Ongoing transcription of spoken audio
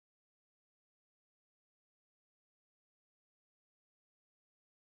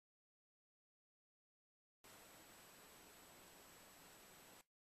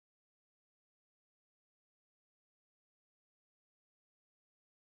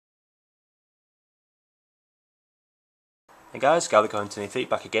Hey guys, Gather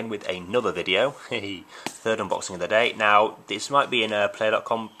back again with another video. Third unboxing of the day. Now, this might be in a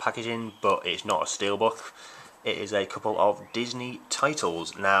Player.com packaging, but it's not a steelbook. It is a couple of Disney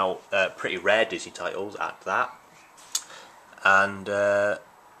titles. Now, pretty rare Disney titles at that. And,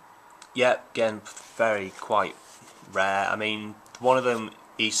 yeah, again, quite rare. I mean, one of them,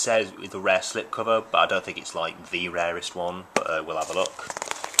 he says, is a rare slipcover, but I don't think it's like the rarest one, but we'll have a look.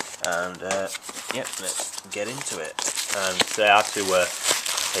 And, yeah, let's get into it. And so I had to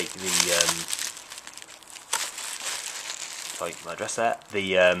take the sorry, my address there.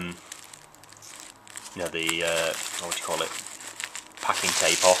 The what do you call it? Packing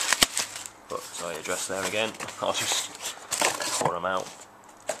tape off. But sorry, address there again. I'll just pour them out.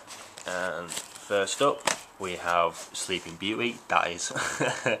 And first up, we have Sleeping Beauty. That is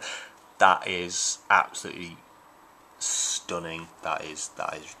that is absolutely stunning. That is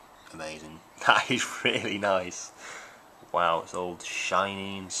amazing. That is really nice. Wow, it's all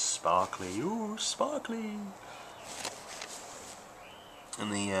shiny and sparkly. Ooh, sparkly!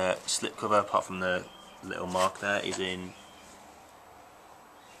 And the slipcover, apart from the little mark there, is in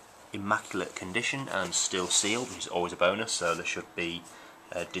immaculate condition and still sealed, which is always a bonus, so there should be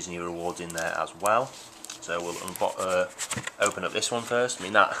Disney rewards in there as well. So we'll open up this one first. I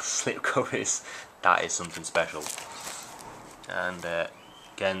mean, that slipcover that is something special. And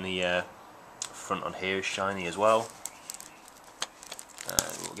again, the front on here is shiny as well.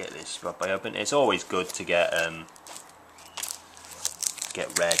 We'll get this bad boy open. It's always good to get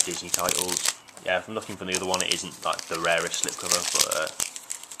rare Disney titles. Yeah, if I'm looking for the other one, it isn't like the rarest slipcover, but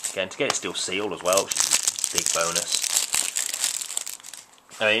again, to get it still sealed as well, which is a big bonus.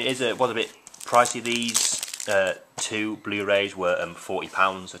 I mean, it was a bit pricey. These two Blu-rays were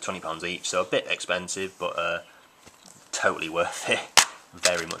 £40, or £20 each, so a bit expensive, but totally worth it.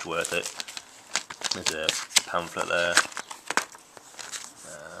 Very much worth it. There's a pamphlet there.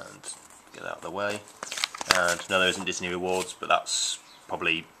 Get out of the way. And no, there isn't Disney rewards, but that's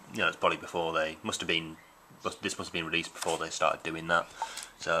probably, it's probably before this must have been released before they started doing that.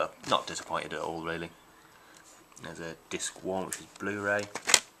 So not disappointed at all, really. There's a disc 1, which is Blu-ray,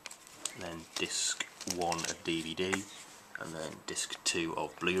 then disc 1 of DVD, and then disc 2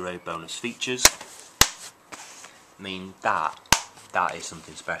 of Blu-ray bonus features. I mean, that is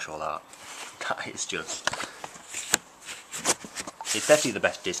something special. That is just. It's definitely the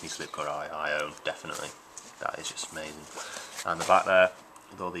best Disney slipcover I own, definitely. That is just amazing. And the back there,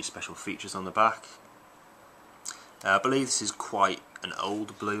 with all these special features on the back. I believe this is quite an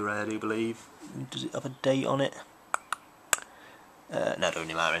old Blu-ray, I do believe. Does it have a date on it? No, it doesn't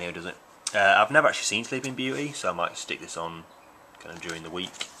really matter anyway, does it? I've never actually seen Sleeping Beauty, so I might stick this on kind of during the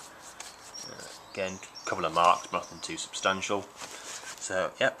week. Again, a couple of marks, but nothing too substantial.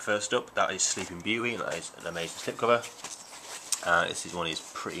 So, yep, first up, that is Sleeping Beauty, and that is an amazing slipcover. This one is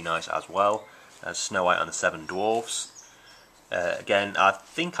pretty nice as well. Snow White and the Seven Dwarfs. Again, I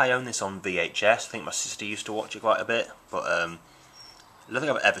think I own this on VHS. I think my sister used to watch it quite a bit, but I don't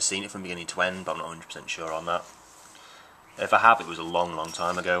think I've ever seen it from beginning to end, but I'm not 100% sure on that. If I have, it was a long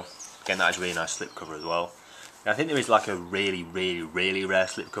time ago. Again, that is a really nice slipcover as well. And I think there is like a really rare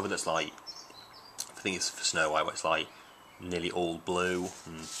slipcover that's like, I think it's for Snow White, where it's like nearly all blue,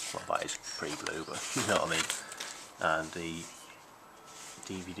 and well, that is pretty blue, but you know what I mean. And the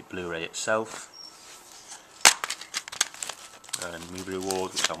DVD Blu-ray itself, and movie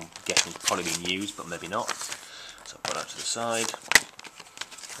rewards, which I'm guessing has probably been used, but maybe not. So I'll put that to the side,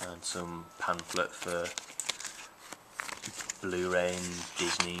 and some pamphlet for Blu-ray and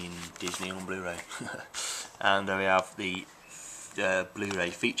Disney on Blu-ray. And there we have the Blu-ray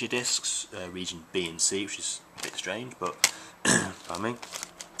feature discs, region B and C, which is a bit strange, but pardon me.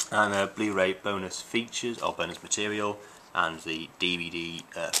 And Blu-ray bonus features or bonus material, and the DVD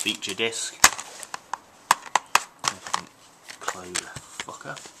feature disc. Close the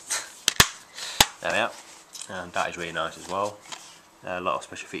fucker. There we are. And that is really nice as well. A lot of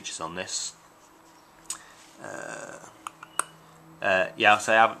special features on this. Yeah, I'll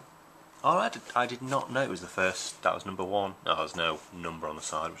say I did not know it was the first. That was number 1. Oh, there's no number on the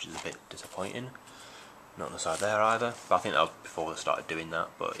side, which is a bit disappointing. Not on the side there either, but I think that was before they started doing that.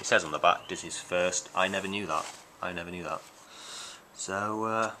 But it says on the back, Disney's first. I never knew that.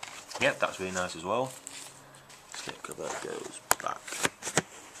 So, yep, that's really nice as well. Slipcover goes back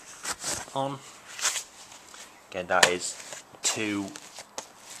on. Again, that is 2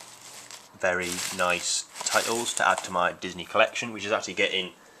 very nice titles to add to my Disney collection, which is actually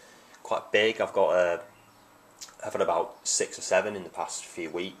getting quite big. I've had about 6 or 7 in the past few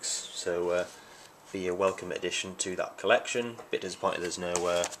weeks, so be a welcome addition to that collection. Bit disappointed there's no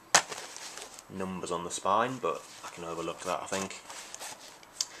numbers on the spine, but I can overlook that, I think.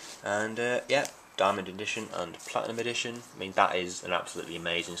 And yeah, Diamond Edition and Platinum Edition. I mean, that is an absolutely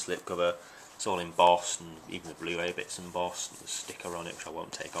amazing slipcover. It's all embossed, and even the Blu-ray bit's embossed. There's a sticker on it which I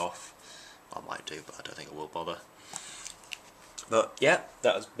won't take off. I might do, but I don't think I will bother. But yeah,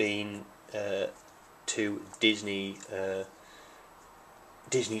 that has been 2 Disney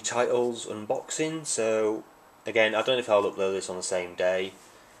titles unboxing. So again, I don't know if I'll upload this on the same day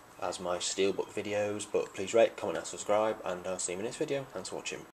as my Steelbook videos, but please rate, comment and subscribe, and I'll see you in the next video. Thanks for watching.